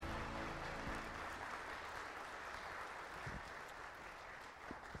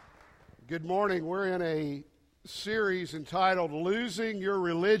Good morning. We're in a series entitled Losing Your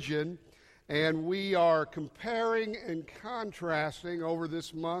Religion, and we are comparing and contrasting over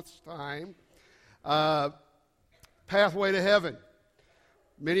this month's time pathway to heaven.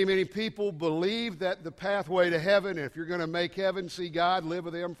 Many people believe that the pathway to heaven, if you're going to make heaven, see God, live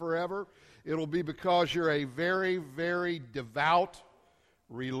with Him forever, it'll be because you're a very, very devout,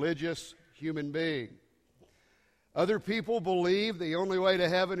 religious human being. Other people believe the only way to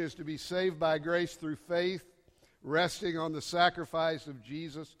heaven is to be saved by grace through faith, resting on the sacrifice of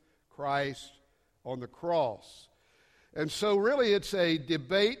Jesus Christ on the cross. And so really it's a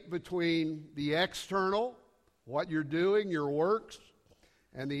debate between the external, what you're doing, your works,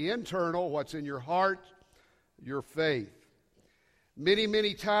 and the internal, what's in your heart, your faith.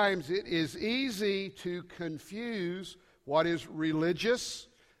 Many times it is easy to confuse what is religious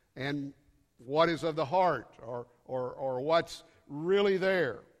and what is of the heart, or what's really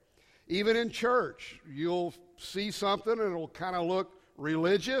there. Even in church, you'll see something and it'll kind of look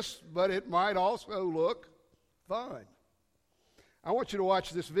religious, but it might also look fun. I want you to watch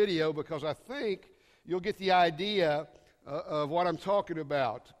this video because I think you'll get the idea of what I'm talking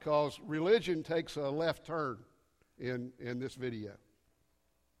about, because religion takes a left turn in this video.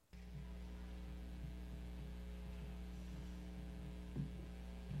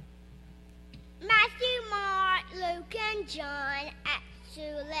 Matthew, Mark, Luke, and John, Acts 2,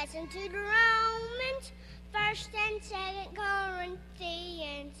 lesson to the Romans, 1st and 2nd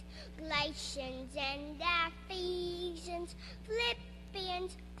Corinthians, Galatians and Ephesians,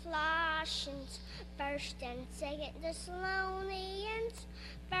 Philippians, Colossians, 1st and 2nd Thessalonians,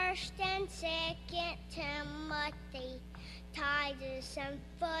 1st and 2nd Timothy, Titus and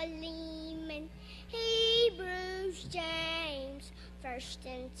Philemon, Hebrews, James, 1st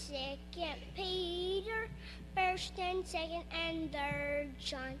and 2nd Peter, 1st and 2nd and 3rd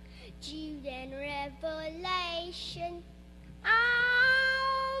John, Jude and Revelation.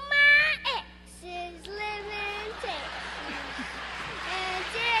 All my exes live in Texas, and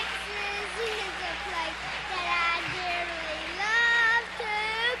Texas is a place that I dearly love to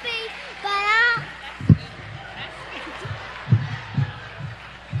be, but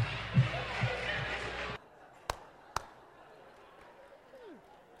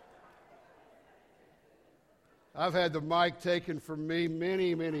I've had the mic taken from me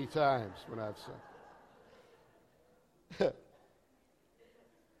many times when I've sung.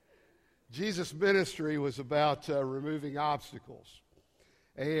 Jesus' ministry was about removing obstacles.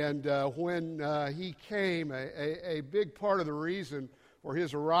 And when He came, a big part of the reason for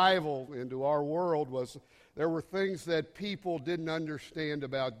His arrival into our world was there were things that people didn't understand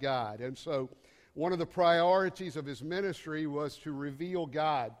about God. And so one of the priorities of His ministry was to reveal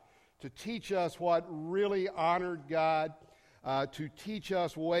God, to teach us what really honored God, to teach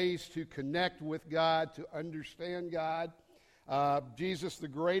us ways to connect with God, to understand God. Jesus, the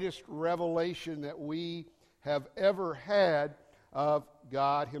greatest revelation that we have ever had of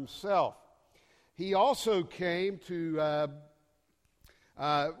God Himself. He also came to,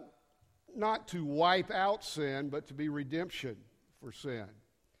 not to wipe out sin, but to be redemption for sin.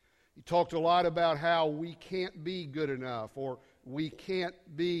 He talked a lot about how we can't be good enough, or we can't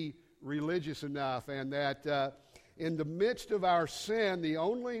be religious enough, and that in the midst of our sin, the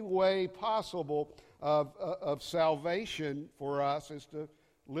only way possible of salvation for us is to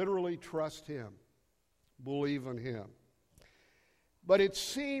literally trust Him, believe in Him. But it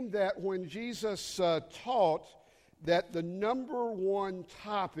seemed that when Jesus taught, that the number one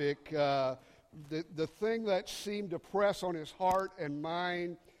topic, the thing that seemed to press on His heart and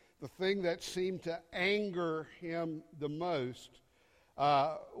mind, the thing that seemed to anger Him the most,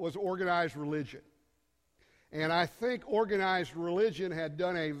 was organized religion. And I think organized religion had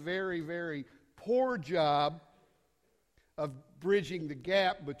done a very poor job of bridging the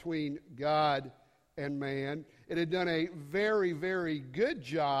gap between God and man. It had done a very good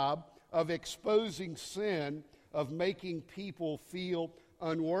job of exposing sin, of making people feel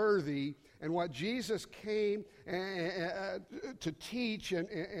unworthy. And what Jesus came to teach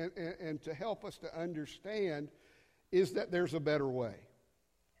and to help us to understand is that there's a better way.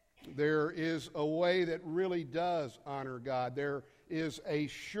 There is a way that really does honor God. There is a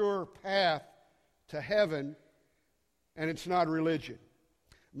sure path to heaven, and it's not religion.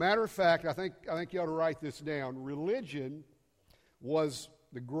 Matter of fact, I think you ought to write this down. Religion was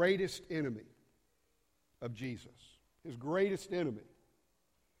the greatest enemy of Jesus. His greatest enemy.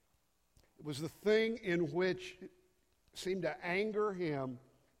 It was the thing in which seemed to anger Him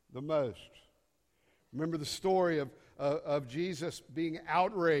the most. Remember the story of Jesus being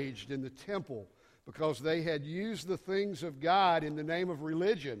outraged in the temple because they had used the things of God in the name of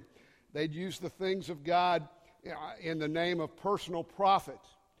religion. They'd use the things of God in the name of personal profit.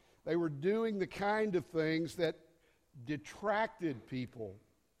 They were doing the kind of things that detracted people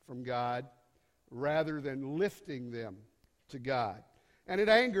from God rather than lifting them to God. And it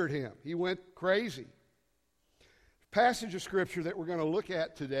angered him. He went crazy. The passage of Scripture that we're going to look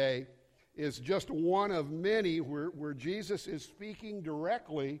at today is just one of many where Jesus is speaking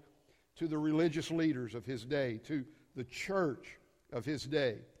directly to the religious leaders of his day, to the church of his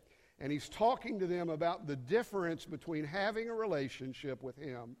day. And he's talking to them about the difference between having a relationship with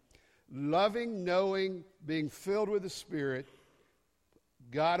him, loving, knowing, being filled with the Spirit,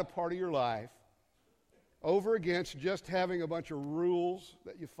 God a part of your life, over against just having a bunch of rules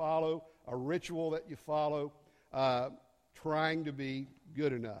that you follow, a ritual that you follow, trying to be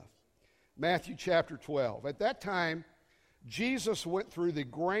good enough. Matthew chapter 12. At that time, Jesus went through the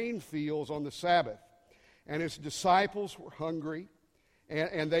grain fields on the Sabbath, and his disciples were hungry,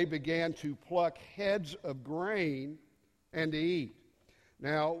 and they began to pluck heads of grain and to eat.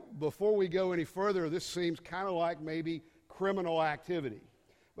 Now, before we go any further, this seems kind of like maybe criminal activity.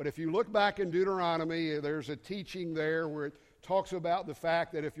 But if you look back in Deuteronomy, there's a teaching there where it talks about the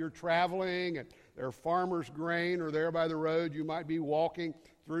fact that if you're traveling and there are farmers' grain or there by the road, you might be walking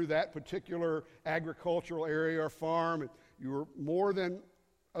through that particular agricultural area or farm, and you are more than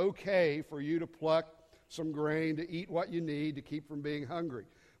okay for you to pluck some grain to eat what you need to keep from being hungry.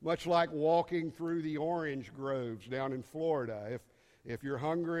 Much like walking through the orange groves down in Florida. If you're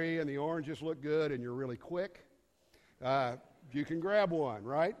hungry and the oranges look good and you're really quick, you can grab one,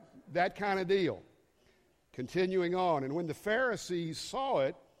 right? That kind of deal. Continuing on, and when the Pharisees saw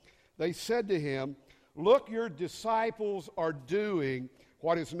it, they said to him, "Look, your disciples are doing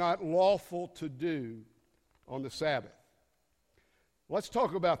what is not lawful to do on the Sabbath." Let's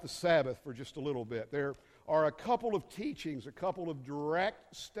talk about the Sabbath for just a little bit. There are a couple of teachings, a couple of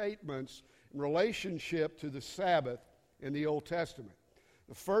direct statements in relationship to the Sabbath in the Old Testament.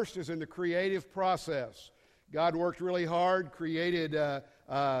 The first is in the creative process. God worked really hard, created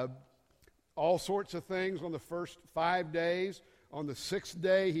all sorts of things on the first 5 days. On the sixth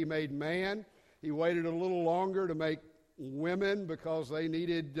day, he made man. He waited a little longer to make women because they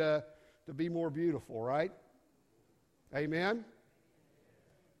needed to be more beautiful, right? Amen?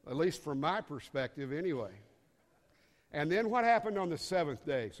 At least from my perspective, anyway. And then what happened on the seventh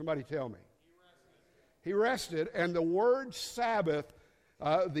day? Somebody tell me. He rested, and the word Sabbath,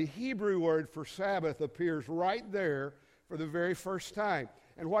 the Hebrew word for Sabbath, appears right there for the very first time.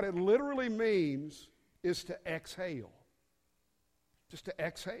 And what it literally means is to exhale. Just to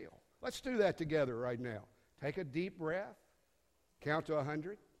exhale. Let's do that together right now. Take a deep breath. Count to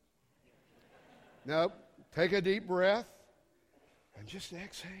 100. Nope. Take a deep breath and just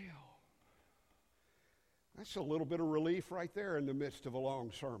exhale. That's a little bit of relief right there in the midst of a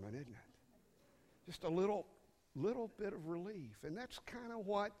long sermon, isn't it? Just a little bit of relief. And that's kind of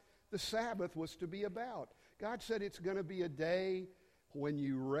what the Sabbath was to be about. God said it's going to be a day when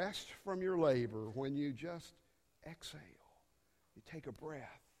you rest from your labor, when you just exhale. You take a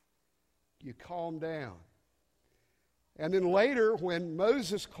breath. You calm down. And then later, when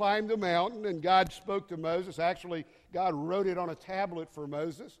Moses climbed the mountain and God spoke to Moses, actually, God wrote it on a tablet for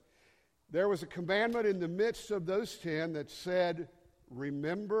Moses, there was a commandment in the midst of those 10 that said,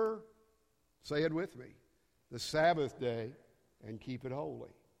 remember, say it with me, the Sabbath day and keep it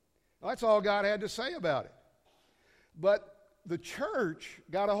holy. Well, that's all God had to say about it. But the church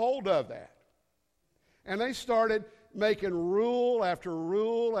got a hold of that. And they started making rule after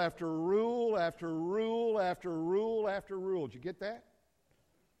rule after rule after rule after rule after rule. Did you get that?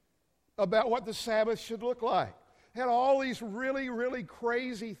 About what the Sabbath should look like. Had all these really, really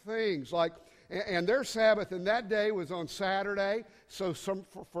crazy things. And their Sabbath in that day was on Saturday. So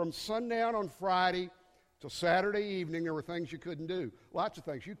from sundown on Friday till Saturday evening, there were things you couldn't do. Lots of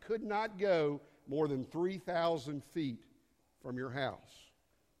things. You could not go more than 3,000 feet from your house.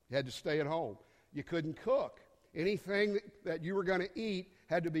 You had to stay at home. You couldn't cook. Anything that you were going to eat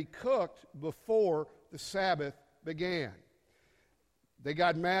had to be cooked before the Sabbath began. They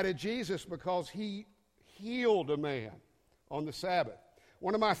got mad at Jesus because he healed a man on the Sabbath.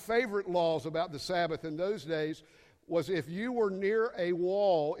 One of my favorite laws about the Sabbath in those days was if you were near a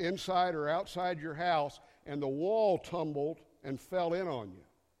wall inside or outside your house and the wall tumbled and fell in on you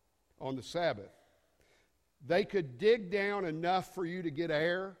on the Sabbath, they could dig down enough for you to get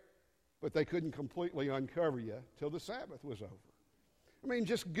air, but they couldn't completely uncover you till the Sabbath was over. I mean,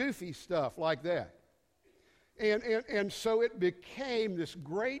 just goofy stuff like that. And so it became this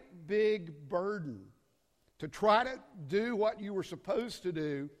great big burden to try to do what you were supposed to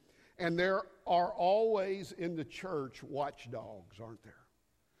do, and there are always in the church watchdogs, aren't there?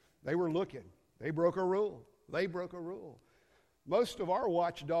 They were looking. They broke a rule. They broke a rule. Most of our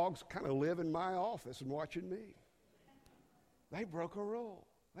watchdogs kind of live in my office and watching me. They broke a rule.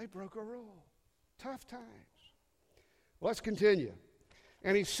 They broke a rule. Tough times. Let's continue.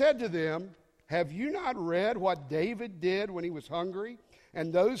 And he said to them, have you not read what David did when he was hungry,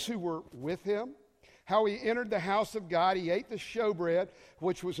 and those who were with him? How he entered the house of God, he ate the showbread,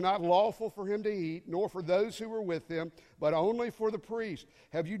 which was not lawful for him to eat, nor for those who were with him, but only for the priest.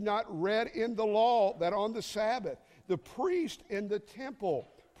 Have you not read in the law that on the Sabbath the priest in the temple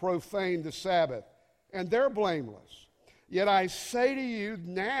profaned the Sabbath, and they're blameless? Yet I say to you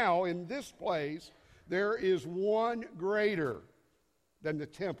now in this place, there is one greater than the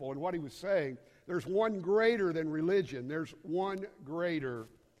temple. And what he was saying, there's one greater than religion. There's one greater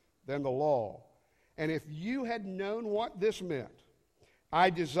than the law. And if you had known what this meant, I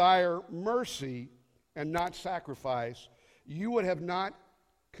desire mercy and not sacrifice, you would have not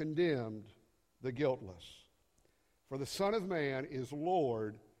condemned the guiltless. For the Son of Man is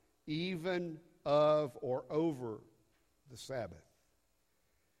Lord even of or over the Sabbath.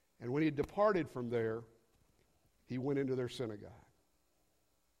 And when he departed from there, he went into their synagogue.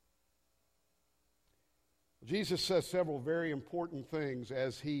 Jesus says several very important things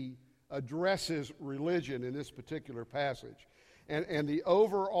as he addresses religion in this particular passage. And the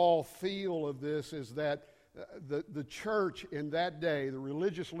overall feel of this is that the church in that day, the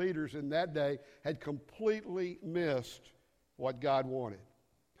religious leaders in that day, had completely missed what God wanted.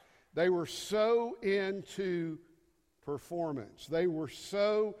 They were so into performance. They were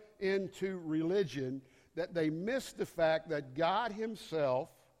so into religion that they missed the fact that God himself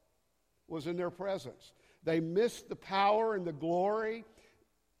was in their presence. They missed the power and the glory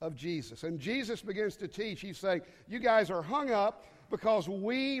of Jesus. And Jesus begins to teach. He's saying, you guys are hung up because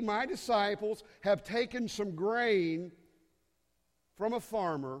we, my disciples, have taken some grain from a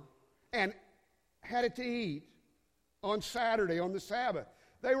farmer and had it to eat on Saturday, on the Sabbath.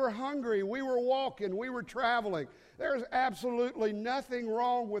 They were hungry. We were walking. We were traveling. There's absolutely nothing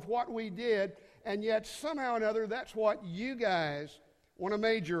wrong with what we did, and yet somehow or another that's what you guys want to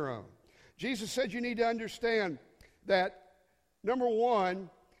major on. Jesus said you need to understand that, number one,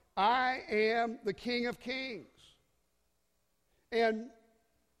 I am the King of Kings. And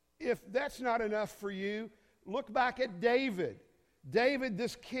if that's not enough for you, look back at David. David,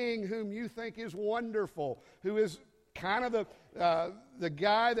 this king whom you think is wonderful, who is kind of the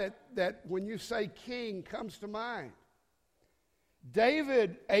guy that when you say king comes to mind.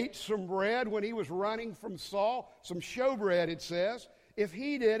 David ate some bread when he was running from Saul, some showbread it says. If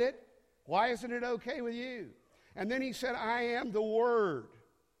he did it, why isn't it okay with you? And then he said, I am the Word.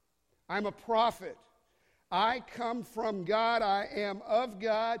 I'm a prophet. I come from God. I am of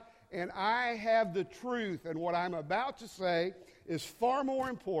God. And I have the truth. And what I'm about to say is far more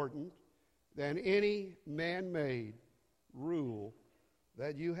important than any man-made rule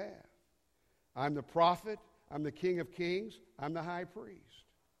that you have. I'm the prophet. I'm the King of Kings. I'm the high priest.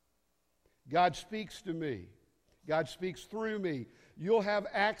 God speaks to me. God speaks through me. You'll have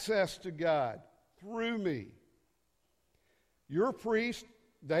access to God through me. Your priest,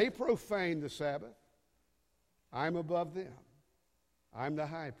 they profane the Sabbath. I'm above them. I'm the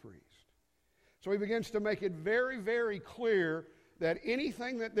high priest. So he begins to make it very, very clear that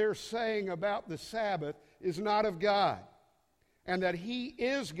anything that they're saying about the Sabbath is not of God, and that he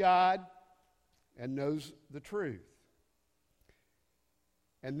is God and knows the truth.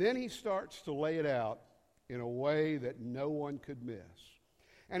 And then he starts to lay it out in a way that no one could miss.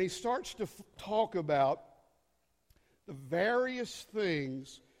 And he starts to talk about the various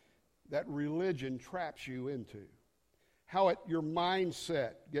things that religion traps you into. How your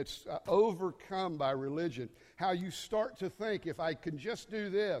mindset gets overcome by religion. How you start to think, if I can just do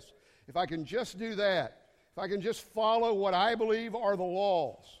this, if I can just do that, if I can just follow what I believe are the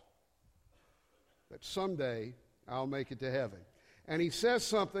laws, that someday I'll make it to heaven. And he says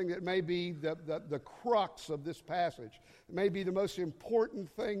something that may be the crux of this passage. It may be the most important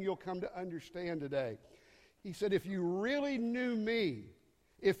thing you'll come to understand today. He said, if you really knew me,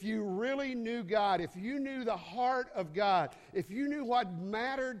 if you really knew God, if you knew the heart of God, if you knew what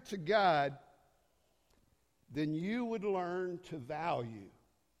mattered to God, then you would learn to value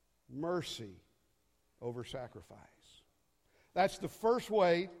mercy over sacrifice. That's the first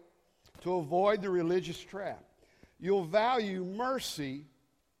way to avoid the religious trap. You'll value mercy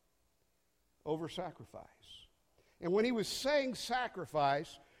over sacrifice. And when he was saying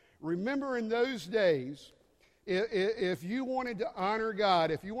sacrifice, remember in those days, if you wanted to honor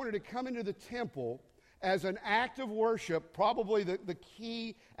God, if you wanted to come into the temple as an act of worship. Probably the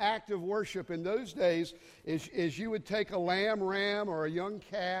key act of worship in those days is you would take a ram, or a young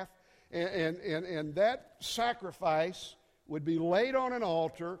calf, and that sacrifice would be laid on an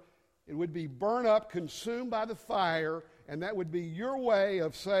altar. It would be burned up, consumed by the fire, and that would be your way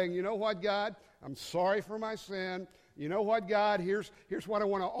of saying, you know what, God, I'm sorry for my sin. You know what, God, here's what I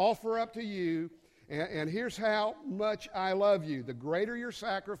want to offer up to you, and here's how much I love you. The greater your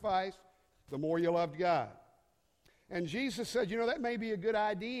sacrifice, the more you loved God. And Jesus said, that may be a good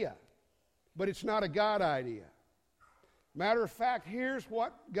idea, but it's not a God idea. Matter of fact, here's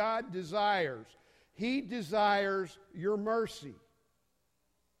what God desires. He desires your mercy.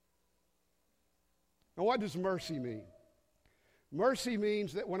 Now, what does mercy mean? Mercy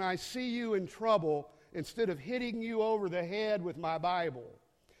means that when I see you in trouble, instead of hitting you over the head with my Bible,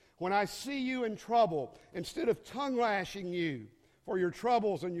 when I see you in trouble, instead of tongue lashing you for your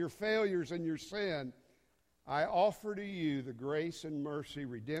troubles and your failures and your sin, I offer to you the grace and mercy,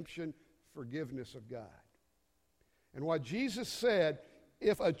 redemption, forgiveness of God. And what Jesus said,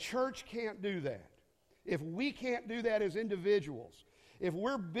 if a church can't do that, if we can't do that as individuals, if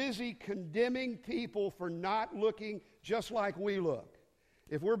we're busy condemning people for not looking just like we look,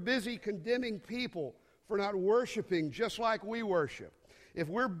 if we're busy condemning people for not worshiping just like we worship, if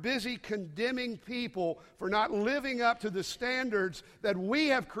we're busy condemning people for not living up to the standards that we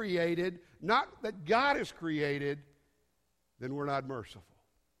have created, not that God has created, then we're not merciful.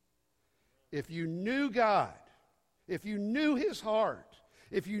 If you knew God, if you knew His heart,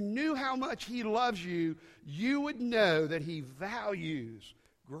 if you knew how much He loves you, you would know that He values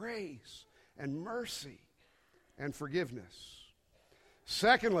grace and mercy and forgiveness.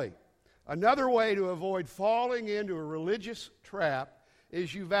 Secondly, another way to avoid falling into a religious trap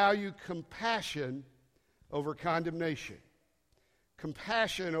is you value compassion over condemnation.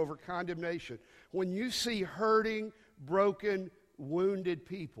 Compassion over condemnation. When you see hurting, broken, wounded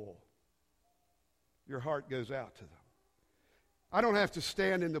people, your heart goes out to them. I don't have to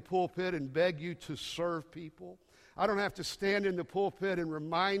stand in the pulpit and beg you to serve people. I don't have to stand in the pulpit and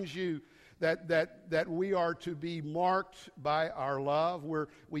remind you that we are to be marked by our love.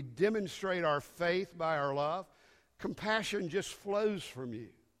 We demonstrate our faith by our love. Compassion just flows from you.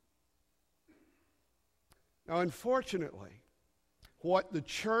 Now, unfortunately, what the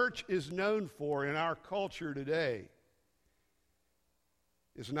church is known for in our culture today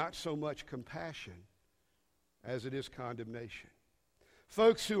is not so much compassion as it is condemnation.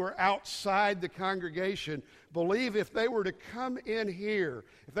 Folks who are outside the congregation believe if they were to come in here,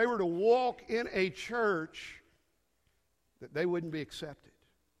 if they were to walk in a church, that they wouldn't be accepted.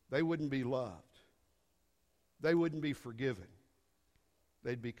 They wouldn't be loved. They wouldn't be forgiven.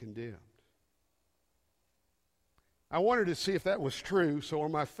 They'd be condemned. I wanted to see if that was true, so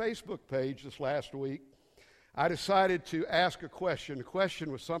on my Facebook page this last week, I decided to ask a question. The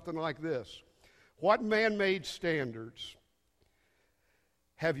question was something like this: what man-made standards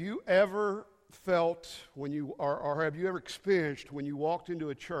have you ever felt when you, or have you ever experienced when you walked into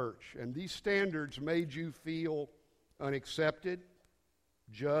a church and these standards made you feel unaccepted,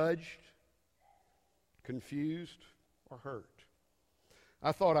 judged, confused, or hurt?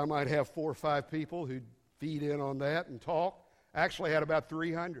 I thought I might have 4 or 5 people who'd feed in on that and talk. I actually had about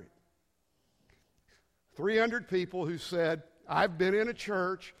 300. 300 people who said, I've been in a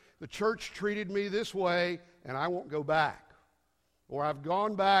church, the church treated me this way, and I won't go back. Or I've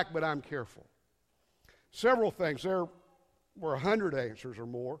gone back, but I'm careful. Several things. There were 100 answers or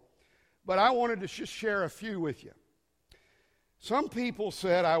more, but I wanted to just share a few with you. Some people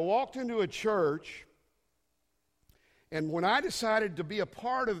said, I walked into a church, and when I decided to be a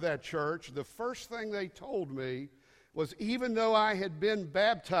part of that church, the first thing they told me was even though I had been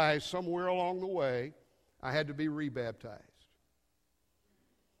baptized somewhere along the way, I had to be rebaptized.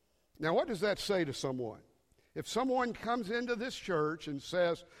 Now, what does that say to someone? If someone comes into this church and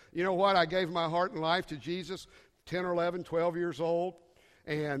says, you know what, I gave my heart and life to Jesus 10 or 11, 12 years old,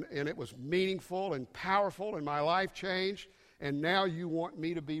 and it was meaningful and powerful, and my life changed, and now you want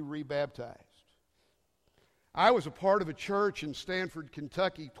me to be rebaptized. I was a part of a church in Stanford,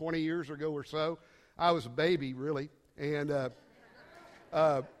 Kentucky 20 years ago or so. I was a baby, really, and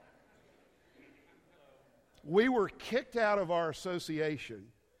we were kicked out of our association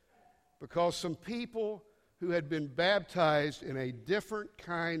because some people who had been baptized in a different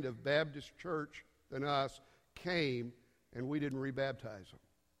kind of Baptist church than us came, and we didn't rebaptize them.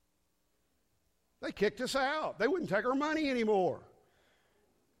 They kicked us out. They wouldn't take our money anymore.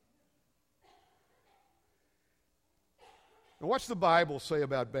 Now, what's the Bible say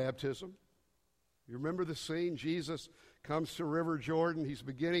about baptism? You remember the scene? Jesus comes to River Jordan. He's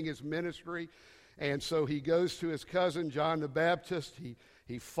beginning his ministry, And so he goes to his cousin, John the Baptist.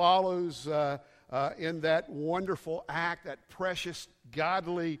 He follows in that wonderful act, that precious,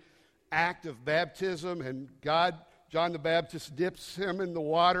 godly act of baptism. And John the Baptist dips him in the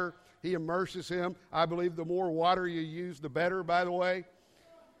water. He immerses him. I believe the more water you use, the better, by the way.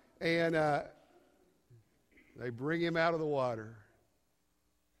 And they bring him out of the water.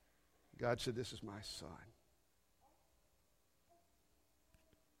 God said, "This is my son.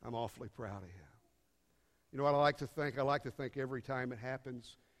 I'm awfully proud of him." You know what I like to think? I like to think every time it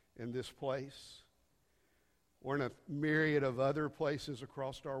happens in this place, or in a myriad of other places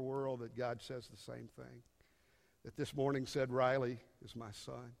across our world, that God says the same thing. That this morning said, "Riley is my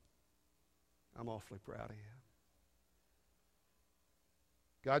son. I'm awfully proud of him."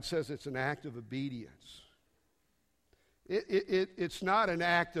 God says it's an act of obedience. It's not an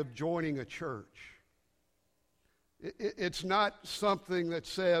act of joining a church. It's not something that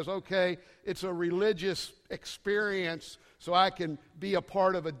says, okay, it's a religious experience so I can be a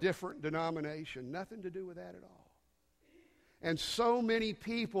part of a different denomination. Nothing to do with that at all. And so many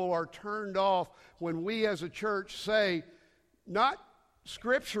people are turned off when we as a church say, not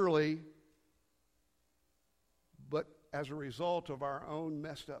scripturally, but as a result of our own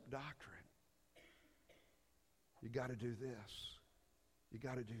messed up doctrine. You got to do this. You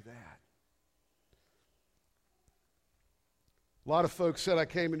got to do that. A lot of folks said I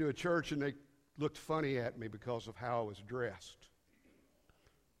came into a church and they looked funny at me because of how I was dressed.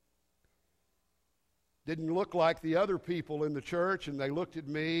 Didn't look like the other people in the church, and they looked at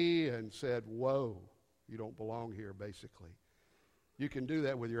me and said, "Whoa, you don't belong here," basically. You can do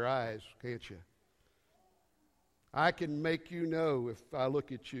that with your eyes, can't you? I can make you know if I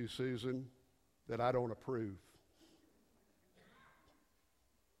look at you, Susan, that I don't approve.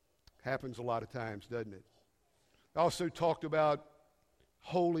 Happens a lot of times, doesn't it? I also talked about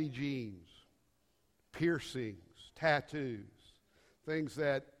holy jeans, piercings, tattoos, things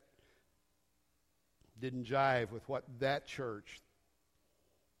that didn't jive with what that church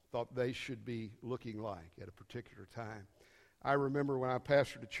thought they should be looking like at a particular time. I remember when I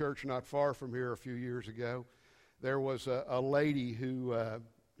pastored a church not far from here a few years ago, there was a lady who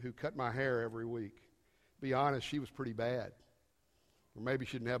cut my hair every week. To be honest, she was pretty bad. Or maybe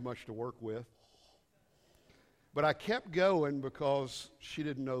she didn't have much to work with. But I kept going because she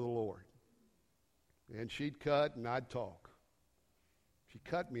didn't know the Lord. And she'd cut and I'd talk. She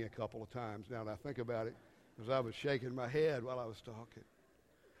cut me a couple of times now that I think about it, because I was shaking my head while I was talking.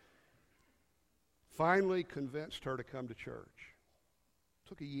 Finally convinced her to come to church.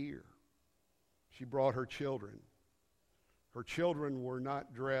 Took a year. She brought her children. Her children were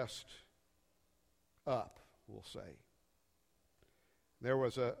not dressed up, we'll say. There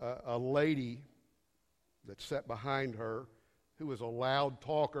was a lady that sat behind her who was a loud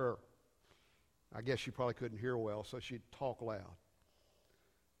talker. I guess she probably couldn't hear well, so she'd talk loud.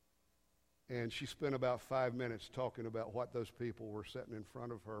 And she spent about 5 minutes talking about what those people were sitting in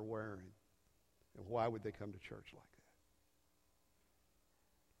front of her wearing and why would they come to church like that.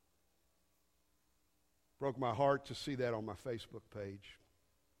 Broke my heart to see that on my Facebook page,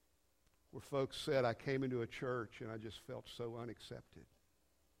 where folks said, I came into a church and I just felt so unaccepted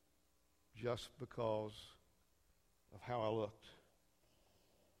just because of how I looked.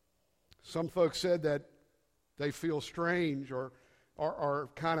 Some folks said that they feel strange or are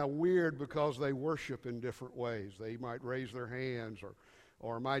kind of weird because they worship in different ways. They might raise their hands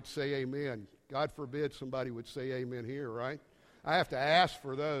or might say amen. God forbid somebody would say amen here, right? I have to ask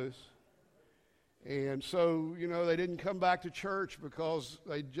for those. And so, they didn't come back to church because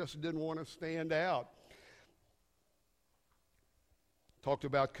they just didn't want to stand out. Talked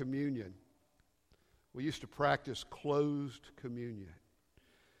about communion. We used to practice closed communion.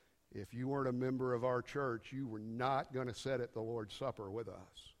 If you weren't a member of our church, you were not going to sit at the Lord's Supper with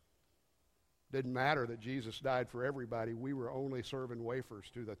us. Didn't matter that Jesus died for everybody. We were only serving wafers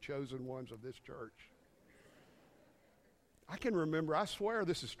to the chosen ones of this church. I can remember, I swear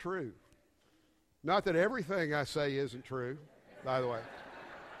this is true. Not that everything I say isn't true, by the way.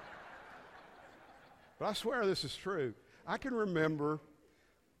 But I swear this is true. I can remember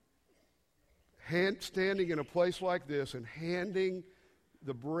standing in a place like this and handing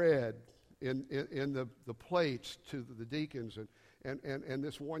the bread in the plates to the deacons. And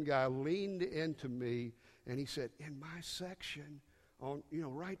this one guy leaned into me and he said, in my section,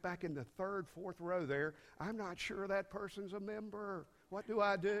 right back in the third, fourth row there, I'm not sure that person's a member. What do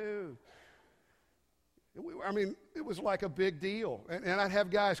I do? It was like a big deal. And I'd have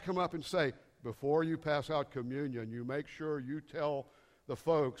guys come up and say, before you pass out communion, you make sure you tell the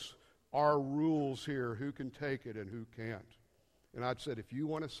folks our rules here, who can take it and who can't. And I'd said, if you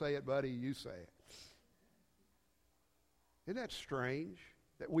want to say it, buddy, you say it. Isn't that strange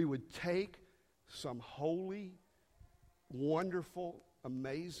that we would take some holy, wonderful,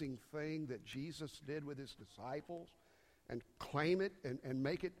 amazing thing that Jesus did with his disciples and claim it and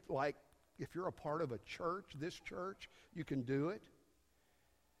make it like if you're a part of a church, this church, you can do it?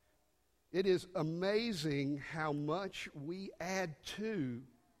 It is amazing how much we add to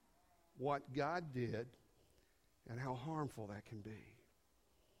what God did and how harmful that can be.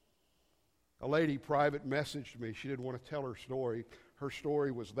 A lady private messaged me. She didn't want to tell her story. Her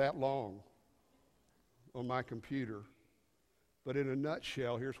story was that long on my computer. But in a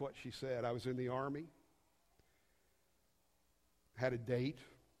nutshell, here's what she said. I was in the Army, had a date,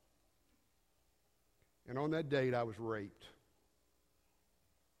 and on that date I was raped.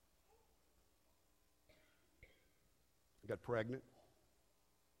 I got pregnant,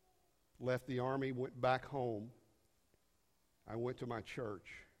 left the Army, went back home. I went to my church,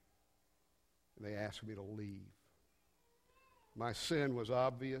 and they asked me to leave. My sin was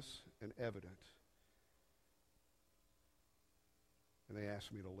obvious and evident, and they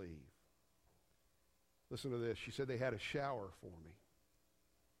asked me to leave. Listen to this. She said they had a shower for me.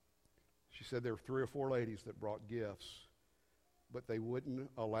 She said there were 3 or 4 ladies that brought gifts, but they wouldn't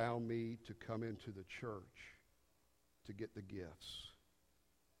allow me to come into the church to get the gifts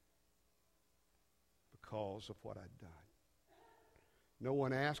because of what I'd done. No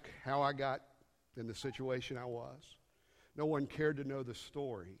one asked how I got in the situation I was. No one cared to know the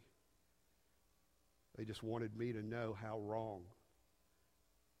story. They just wanted me to know how wrong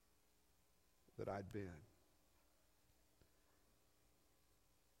that I'd been.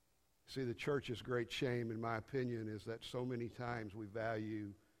 See, the church's great shame, in my opinion, is that so many times we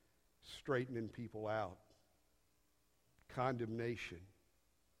value straightening people out, condemnation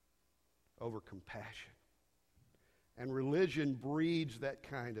over compassion. And religion breeds that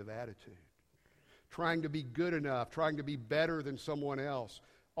kind of attitude. Trying to be good enough, trying to be better than someone else,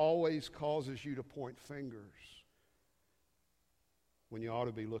 always causes you to point fingers when you ought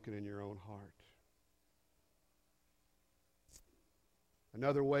to be looking in your own heart.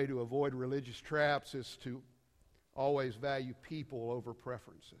 Another way to avoid religious traps is to always value people over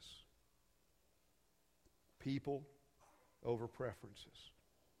preferences. People over preferences.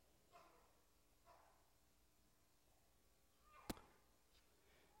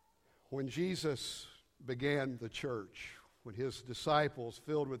 When Jesus began the church, when his disciples,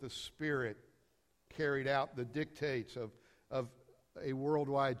 filled with the Spirit, carried out the dictates of a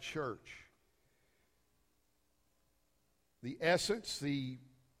worldwide church, the essence, the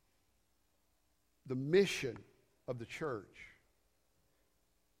mission of the church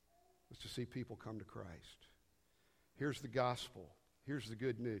was to see people come to Christ. Here's the gospel. Here's the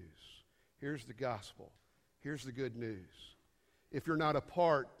good news. Here's the gospel. Here's the good news. If you're not a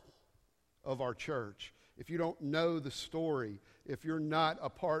part of our church, if you don't know the story, if you're not a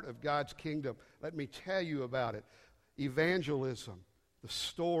part of God's kingdom, let me tell you about it. Evangelism, the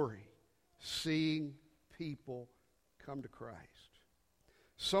story, seeing people come to Christ.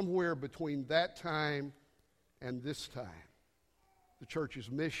 Somewhere between that time and this time, the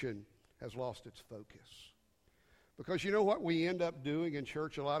church's mission has lost its focus. Because you know what we end up doing in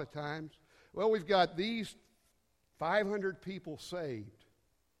church a lot of times? Well, we've got these 500 people saved.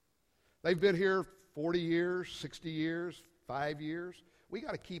 They've been here 40 years, 60 years, 5 years. We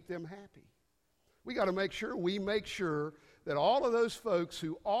got to keep them happy. We got to make sure that all of those folks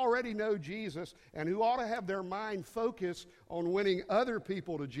who already know Jesus and who ought to have their mind focused on winning other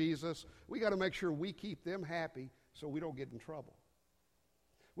people to Jesus, we got to make sure we keep them happy so we don't get in trouble.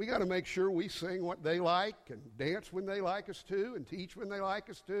 We got to make sure we sing what they like and dance when they like us to and teach when they like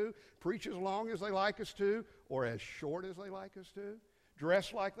us to, preach as long as they like us to or as short as they like us to,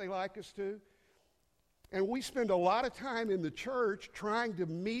 dress like they like us to. And we spend a lot of time in the church trying to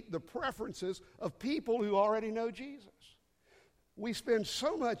meet the preferences of people who already know Jesus. We spend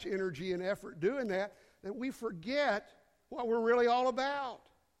so much energy and effort doing that we forget what we're really all about.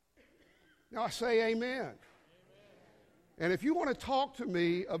 Now I say amen. And if you want to talk to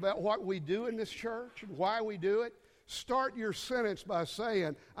me about what we do in this church and why we do it, start your sentence by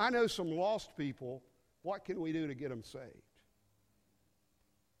saying, I know some lost people. What can we do to get them saved?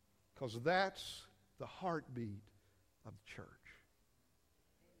 Because that's the heartbeat of the church.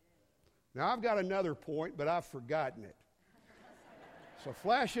 Now, I've got another point, but I've forgotten it. So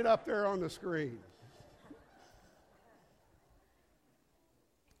flash it up there on the screen.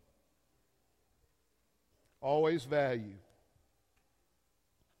 Always value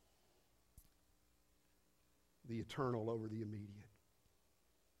the eternal over the immediate.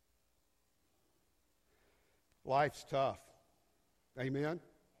 Life's tough. Amen?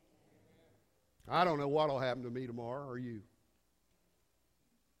 I don't know what will happen to me tomorrow or you.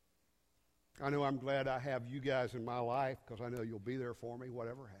 I know I'm glad I have you guys in my life because I know you'll be there for me,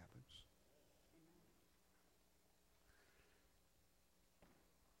 whatever happens.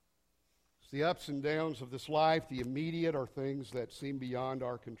 It's the ups and downs of this life. The immediate are things that seem beyond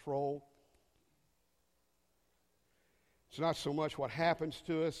our control. It's not so much what happens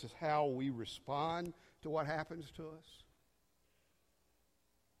to us as how we respond to what happens to us.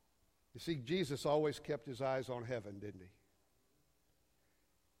 You see, Jesus always kept his eyes on heaven, didn't he?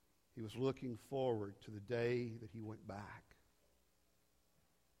 He was looking forward to the day that he went back.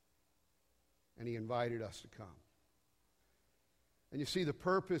 And he invited us to come. And you see, the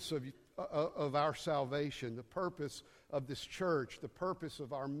purpose of our salvation, the purpose of this church, the purpose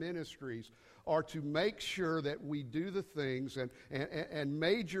of our ministries are to make sure that we do the things and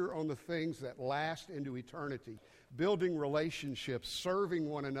major on the things that last into eternity. Building relationships, serving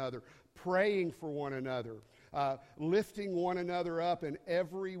one another, praying for one another, lifting one another up in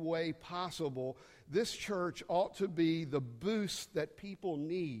every way possible. This church ought to be the boost that people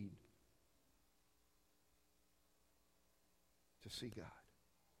need to see God.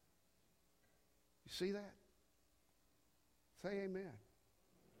 You see that? Say amen.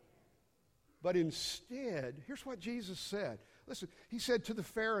 But instead, here's what Jesus said. Listen, he said to the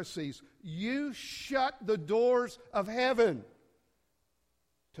Pharisees, you shut the doors of heaven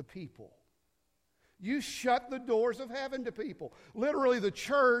to people. You shut the doors of heaven to people. Literally, the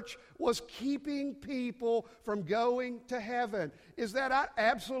church was keeping people from going to heaven. Is that not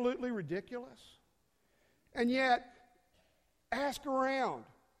absolutely ridiculous? And yet, ask around.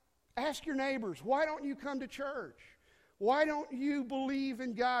 Ask your neighbors, why don't you come to church? Why don't you believe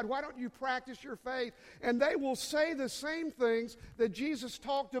in God? Why don't you practice your faith? And they will say the same things that Jesus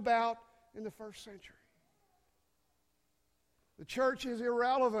talked about in the first century. The church is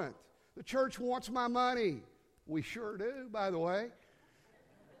irrelevant. The church wants my money. We sure do, by the way,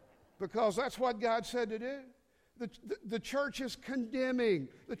 because that's what God said to do. The church is condemning.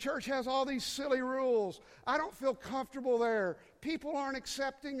 The church has all these silly rules. I don't feel comfortable there. People aren't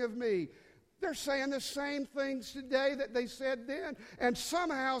accepting of me. They're saying the same things today that they said then. And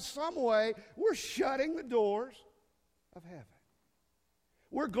somehow, some way, we're shutting the doors of heaven.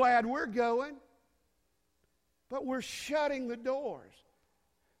 We're glad we're going, but we're shutting the doors.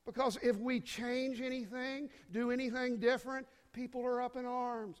 Because if we change anything, do anything different, people are up in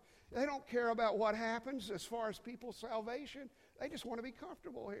arms. They don't care about what happens as far as people's salvation. They just want to be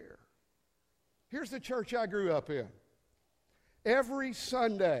comfortable here. Here's the church I grew up in. Every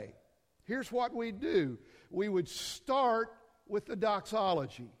Sunday, here's what we'd do. We would start with the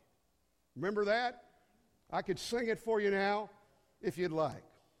doxology. Remember that? I could sing it for you now if you'd like.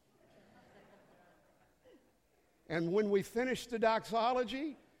 And when we finished the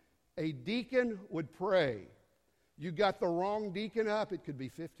doxology, a deacon would pray. You got the wrong deacon up, it could be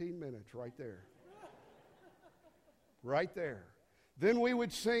 15 minutes right there. Right there. Then we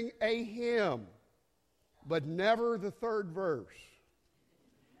would sing a hymn, but never the third verse.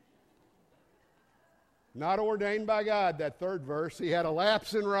 Not ordained by God, that third verse. He had a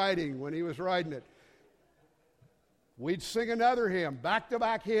lapse in writing when he was writing it. We'd sing another hymn,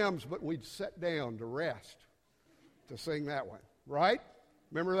 back-to-back hymns, but we'd sit down to rest to sing that one. Right?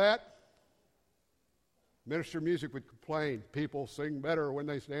 Remember that? Minister of music would complain, people sing better when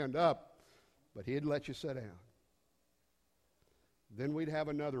they stand up, but he'd let you sit down. Then we'd have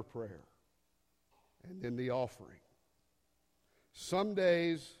another prayer, and then the offering. Some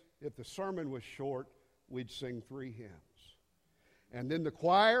days, if the sermon was short, we'd sing 3 hymns. And then the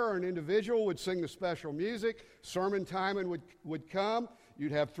choir or an individual would sing the special music. Sermon time would come.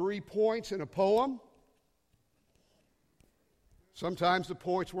 You'd have 3 points in a poem. Sometimes the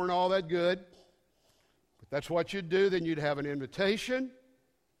points weren't all that good, but that's what you'd do. Then you'd have an invitation.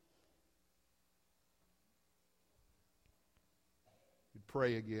 You'd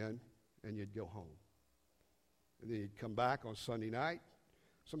pray again, and you'd go home. And then you'd come back on Sunday night.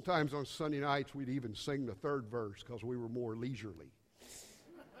 Sometimes on Sunday nights, we'd even sing the third verse because we were more leisurely.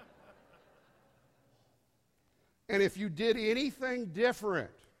 And if you did anything different,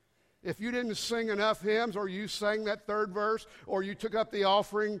 if you didn't sing enough hymns, or you sang that third verse, or you took up the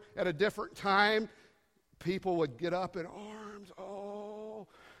offering at a different time, people would get up in arms.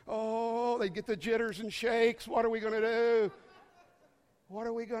 Oh, they'd get the jitters and shakes. What are we going to do? What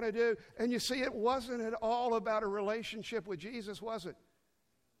are we going to do? And you see, it wasn't at all about a relationship with Jesus, was it?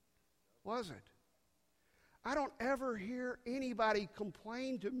 Was it? I don't ever hear anybody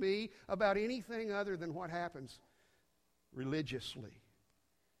complain to me about anything other than what happens religiously.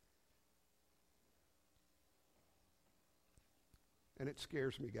 And it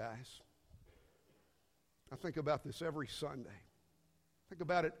scares me, guys. I think about this every Sunday. Think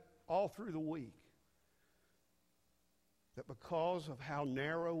about it all through the week that because of how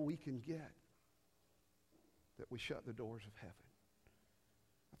narrow we can get, that we shut the doors of heaven.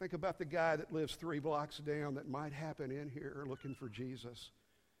 I think about the guy that lives 3 blocks down that might happen in here looking for Jesus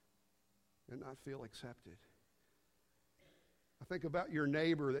and not feel accepted. I think about your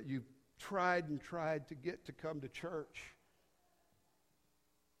neighbor that you've tried to get to come to church.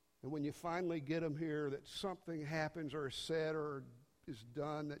 And when you finally get them here, that something happens or is said or is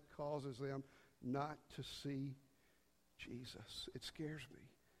done that causes them not to see Jesus. It scares me.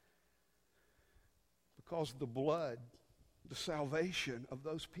 Because the blood, the salvation of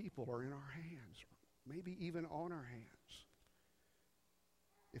those people are in our hands, maybe even on our hands.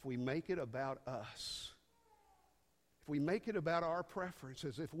 If we make it about us, if we make it about our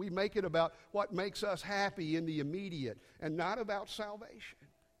preferences, if we make it about what makes us happy in the immediate and not about salvation,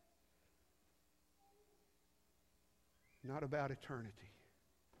 not about eternity.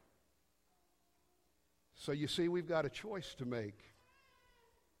 So you see, we've got a choice to make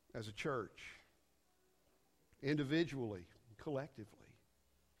as a church, individually, collectively.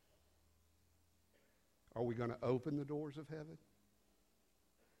 Are we going to open the doors of heaven?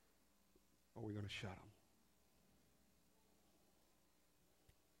 Or are we going to shut them?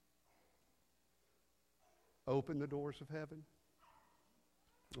 Open the doors of heaven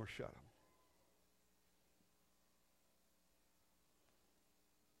or shut them?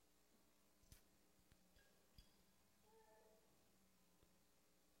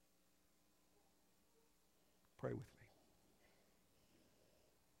 Pray with me.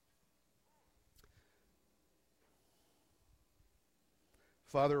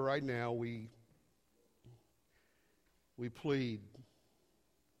 Father, right now we plead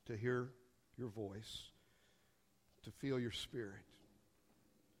to hear your voice, to feel your Spirit,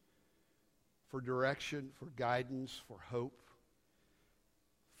 for direction, for guidance, for hope.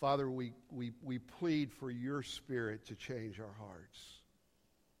 Father, we plead for your Spirit to change our hearts.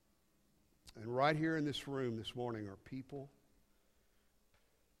 And right here in this room this morning are people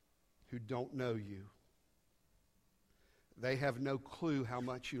who don't know you. They have no clue how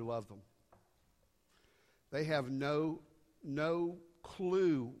much you love them. They have no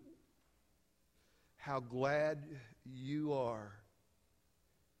clue how glad you are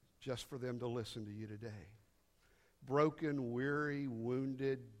just for them to listen to you today. Broken, weary,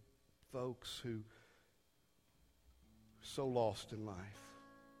 wounded folks who are so lost in life.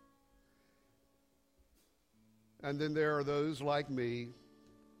 And then there are those like me.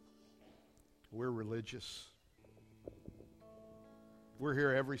 We're religious. We're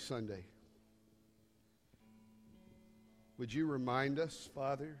here every Sunday. Would you remind us,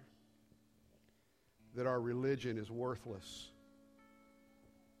 Father, that our religion is worthless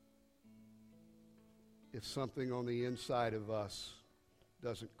if something on the inside of us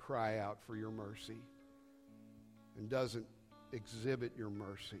doesn't cry out for your mercy and doesn't exhibit your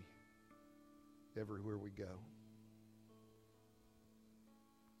mercy everywhere we go.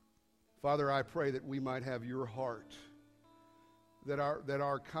 Father, I pray that we might have your heart, that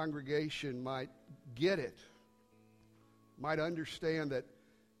our congregation might get it, might understand that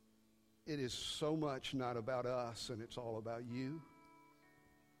it is so much not about us and it's all about you.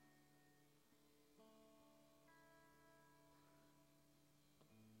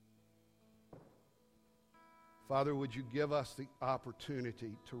 Father, would you give us the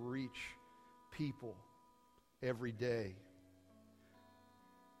opportunity to reach people every day?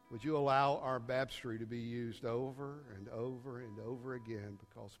 Would you allow our baptistry to be used over and over and over again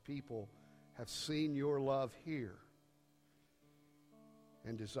because people have seen your love here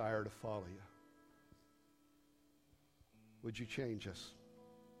and desire to follow you? Would you change us?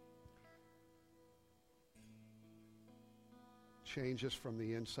 Change us from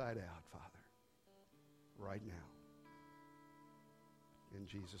the inside out, Father, right now. In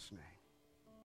Jesus' name.